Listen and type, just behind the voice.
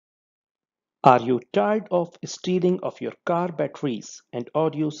Are you tired of stealing of your car batteries and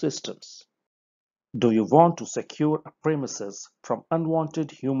audio systems? Do you want to secure a premises from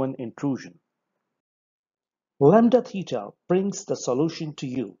unwanted human intrusion? Lambda Theta brings the solution to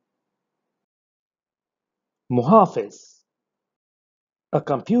you. Muhafiz, a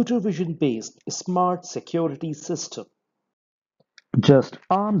computer vision based smart security system. Just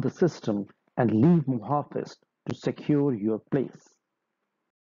arm the system and leave Muhafiz to secure your place.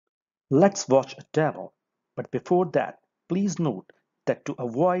 Let's watch a demo, but before that, please note that to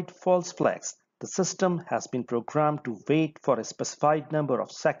avoid false flags, the system has been programmed to wait for a specified number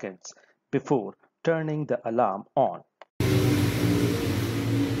of seconds before turning the alarm on.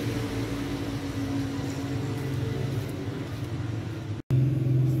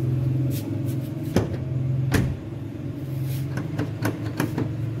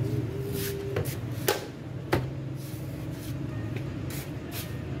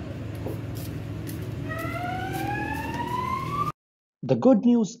 The good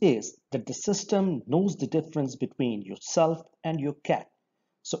news is that the system knows the difference between yourself and your cat,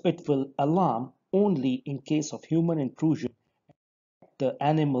 so it will alarm only in case of human intrusion. The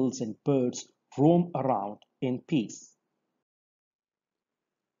animals and birds roam around in peace.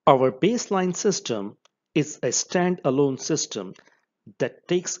 Our baseline system is a standalone system that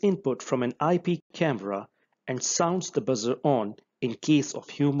takes input from an IP camera and sounds the buzzer on in case of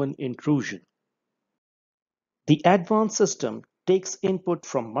human intrusion. The advanced system takes input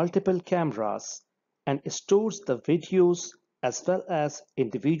from multiple cameras and stores the videos as well as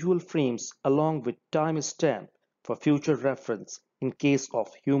individual frames along with timestamp for future reference in case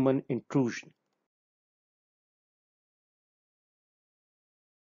of human intrusion.